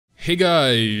Hey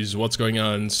guys, what's going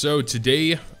on? So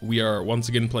today we are once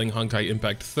again playing Honkai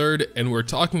Impact 3rd, and we're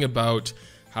talking about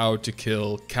how to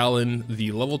kill Kallen,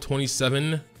 the level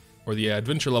 27, or the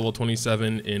adventure level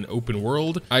 27 in open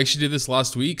world. I actually did this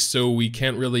last week, so we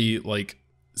can't really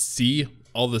see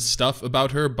all the stuff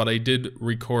about her, but I did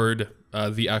record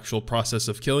the actual process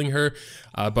of killing her.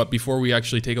 But before we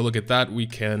actually take a look at that, we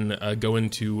can go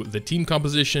into the team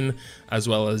composition as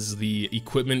well as the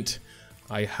equipment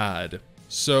I had.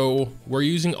 So we're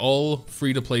using all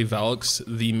free-to-play Valks.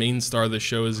 The main star of the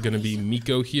show is going to be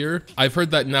Miko here. I've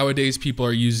heard that nowadays people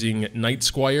are using Night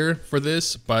Squire for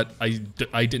this, but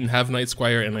I didn't have Night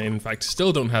Squire, and I in fact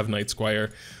still don't have Night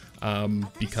Squire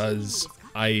because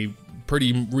I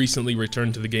pretty recently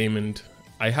returned to the game, and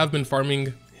I have been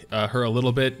farming her a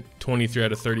little bit, 23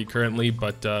 out of 30 currently,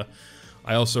 but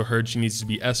I also heard she needs to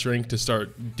be S rank to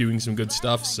start doing some good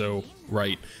stuff, so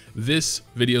right. This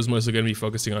video is mostly going to be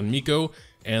focusing on Miko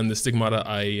and the stigmata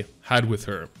I had with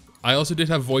her. I also did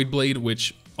have Void Blade,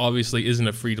 which obviously isn't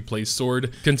a free-to-play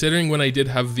sword. Considering when I did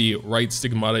have the right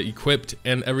stigmata equipped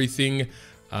and everything,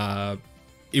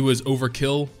 it was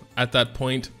overkill at that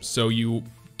point, so you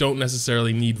don't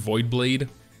necessarily need Void Blade,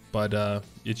 but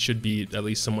it should be at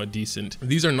least somewhat decent.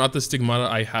 These are not the stigmata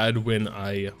I had when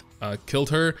I killed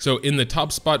her. So in the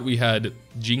top spot we had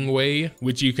Jingwei,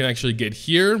 which you can actually get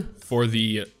here for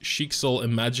the Shixel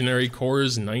imaginary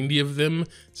cores, 90 of them.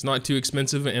 It's not too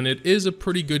expensive, and it is a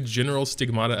pretty good general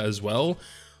stigmata as well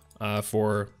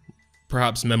for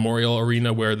perhaps Memorial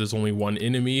Arena where there's only one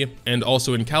enemy. And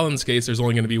also in Kallen's case, there's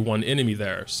only going to be one enemy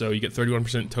there. So you get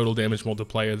 31% total damage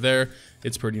multiplier there.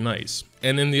 It's pretty nice.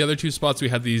 And in the other two spots, we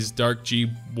had these Dark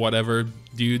G whatever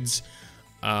dudes.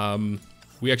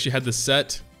 We actually had the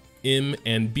set M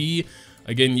and B.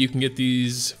 Again, you can get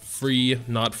these free,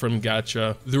 not from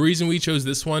gacha. The reason we chose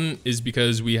this one is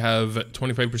because we have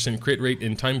 25% crit rate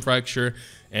in Time Fracture,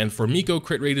 and for Miko,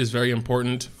 crit rate is very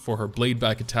important for her blade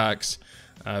back attacks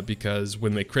because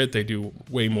when they crit, they do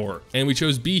way more. And we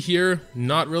chose B here,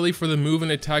 not really for the move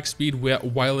and attack speed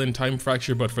while in Time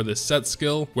Fracture, but for the set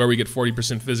skill, where we get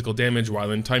 40% physical damage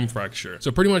while in Time Fracture.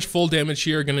 So pretty much full damage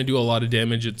here, gonna do a lot of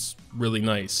damage. It's really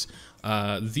nice.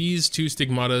 These two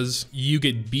stigmatas, you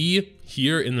get B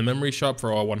here in the memory shop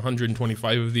for all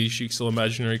 125 of these Shixel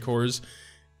imaginary cores,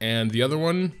 and the other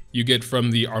one you get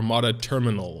from the Armada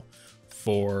terminal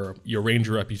for your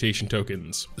Ranger reputation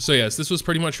tokens. So yes, this was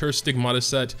pretty much her stigmata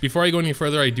set. Before I go any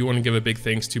further, I do want to give a big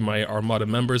thanks to my Armada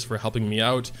members for helping me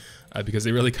out because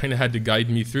they really kind of had to guide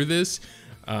me through this,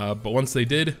 but once they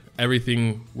did,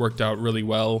 everything worked out really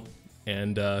well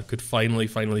and could finally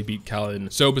beat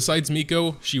Kallen. So besides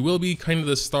Miko, she will be kind of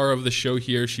the star of the show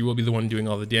here. She will be the one doing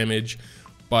all the damage,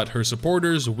 but her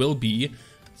supporters will be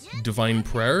Divine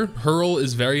Prayer. Her role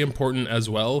is very important as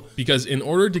well, because in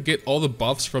order to get all the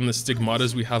buffs from the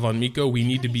stigmatas we have on Miko, we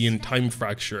need to be in Time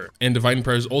Fracture. And Divine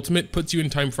Prayer's ultimate puts you in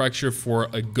Time Fracture for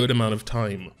a good amount of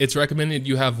time. It's recommended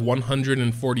you have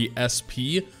 140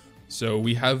 SP, so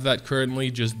we have that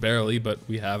currently, just barely, but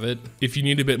we have it. If you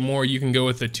need a bit more, you can go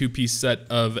with a 2-piece set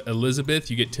of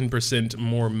Elizabeth. You get 10%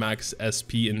 more max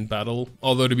SP in battle.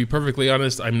 Although to be perfectly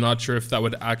honest, I'm not sure if that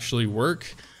would actually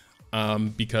work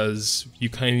because you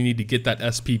kind of need to get that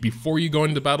SP before you go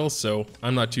into battle. So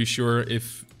I'm not too sure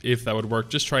if that would work.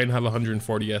 Just try and have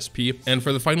 140 SP. And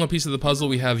for the final piece of the puzzle,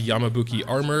 we have Yamabuki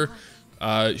Armor.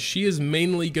 She is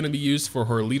mainly going to be used for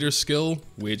her leader skill,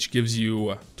 which gives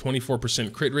you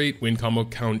 24% crit rate when combo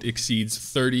count exceeds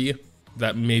 30.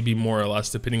 That may be more or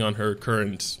less depending on her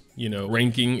current,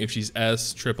 ranking, if she's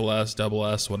S, triple S, double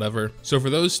S, whatever. So for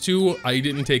those two, I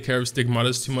didn't take care of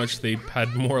stigmatas too much. They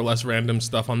had more or less random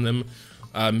stuff on them.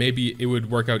 Maybe it would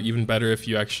work out even better if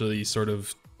you actually sort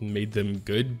of made them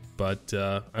good, but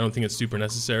I don't think it's super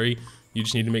necessary. You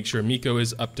just need to make sure Miko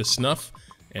is up to snuff,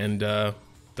 and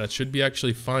that should be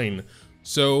actually fine.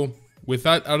 So with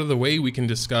that out of the way, we can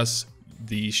discuss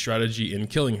the strategy in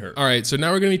killing her. All right, so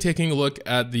now we're going to be taking a look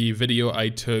at the video I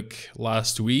took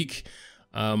last week.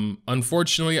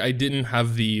 Unfortunately, I didn't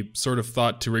have the sort of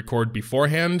thought to record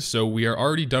beforehand, so we are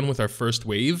already done with our first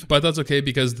wave, but that's okay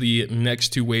because the next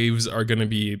two waves are going to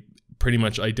be pretty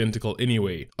much identical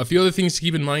anyway. A few other things to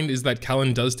keep in mind is that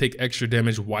Kallen does take extra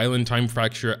damage while in Time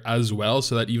Fracture as well,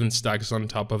 so that even stacks on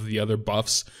top of the other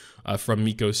buffs from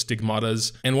Miko's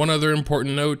stigmatas. And one other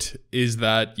important note is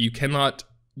that you cannot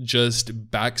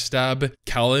just backstab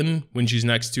Kallen when she's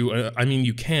next to, I mean,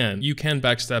 you can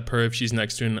backstab her if she's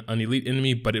next to an elite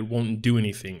enemy, but it won't do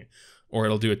anything, or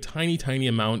it'll do a tiny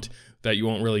amount that you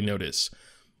won't really notice.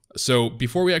 So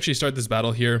before we actually start this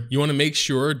battle here, you want to make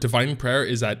sure Divine Prayer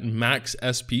is at max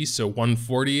SP, so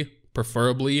 140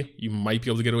 preferably. You might be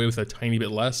able to get away with a tiny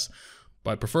bit less,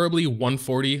 but preferably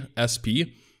 140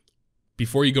 SP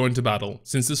before you go into battle.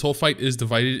 Since this whole fight is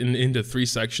divided into 3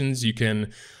 sections, you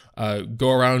can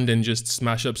go around and just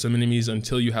smash up some enemies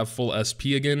until you have full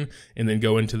SP again, and then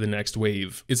go into the next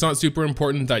wave. It's not super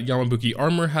important that Yamabuki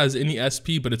Armor has any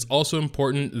SP, but it's also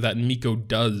important that Miko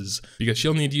does, because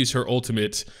she'll need to use her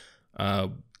ultimate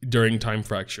during Time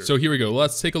Fracture. So here we go,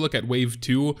 let's take a look at wave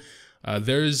 2.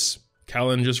 There's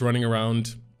Kallen just running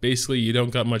around. Basically, you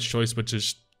don't got much choice but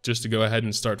just to go ahead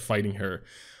and start fighting her.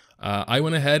 I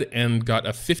went ahead and got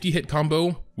a 50 hit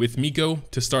combo with Miko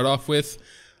to start off with.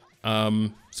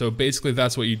 So basically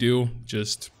that's what you do,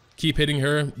 just keep hitting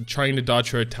her, trying to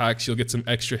dodge her attacks. You'll get some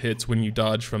extra hits when you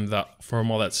dodge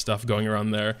from all that stuff going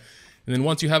around there. And then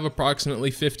once you have approximately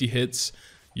 50 hits,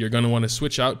 you're going to want to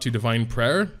switch out to Divine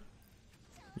Prayer.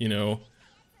 You know,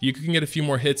 you can get a few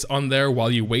more hits on there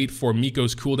while you wait for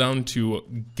Miko's cooldown to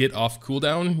get off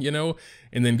cooldown, you know,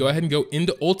 and then go ahead and go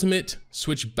into ultimate,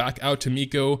 switch back out to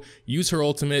Miko, use her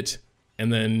ultimate,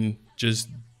 and then just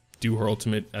do her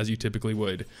ultimate as you typically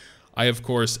would. I, of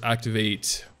course,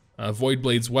 activate Void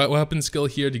Blade's weapon skill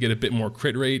here to get a bit more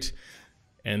crit rate,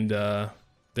 and there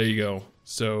you go.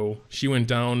 So she went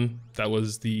down. That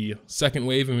was the second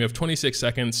wave, and we have 26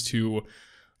 seconds to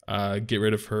get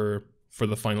rid of her for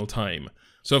the final time.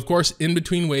 So, of course, in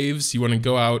between waves, you want to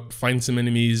go out, find some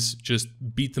enemies, just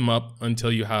beat them up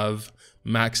until you have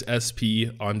max SP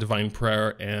on Divine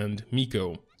Prayer and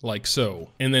Miko, like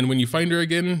so. And then when you find her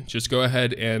again, just go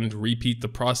ahead and repeat the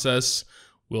process.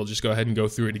 We'll just go ahead and go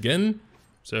through it again.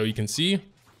 So you can see,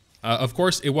 of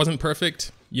course, it wasn't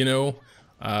perfect. You know,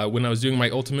 when I was doing my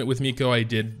ultimate with Miko, I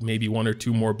did maybe 1 or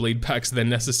 2 more blade packs than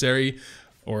necessary,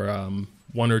 or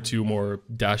 1 or 2 more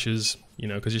dashes, you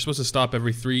know, because you're supposed to stop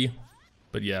every 3.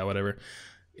 But yeah, whatever.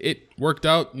 It worked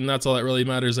out, and that's all that really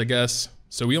matters, I guess.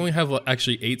 So we only have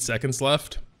actually 8 seconds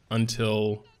left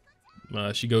until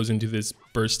she goes into this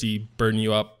bursty, burn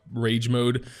you up rage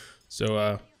mode.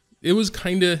 So it was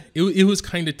kind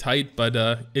of tight, but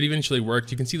it eventually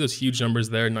worked. You can see those huge numbers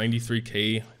there,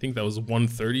 93k. I think that was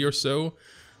 130 or so.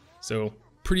 So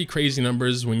pretty crazy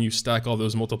numbers when you stack all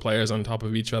those multipliers on top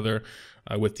of each other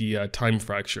with the Time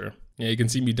Fracture. Yeah, you can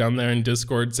see me down there in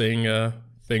Discord saying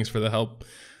thanks for the help.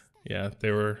 Yeah, they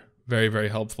were very, very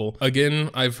helpful. Again,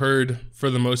 I've heard for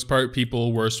the most part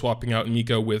people were swapping out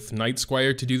Miko with Night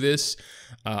Squire to do this.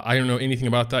 I don't know anything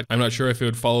about that. I'm not sure if it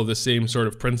would follow the same sort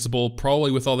of principle.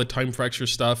 Probably with all the Time Fracture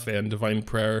stuff and Divine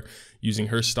Prayer using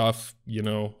her stuff, you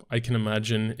know, I can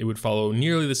imagine it would follow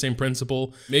nearly the same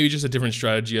principle. Maybe just a different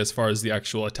strategy as far as the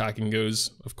actual attacking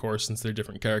goes, of course, since they're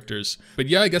different characters. But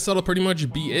yeah, I guess that'll pretty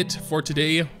much be it for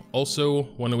today. Also,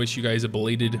 want to wish you guys a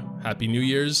belated Happy New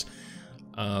Year's.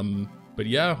 But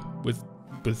yeah, with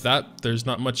that, there's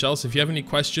not much else. If you have any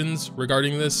questions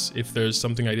regarding this, if there's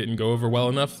something I didn't go over well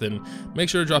enough, then make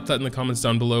sure to drop that in the comments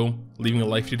down below. Leaving a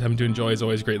like if you'd happen to enjoy is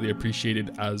always greatly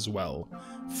appreciated as well.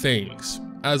 Thanks,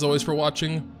 as always, for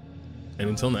watching, and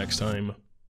until next time.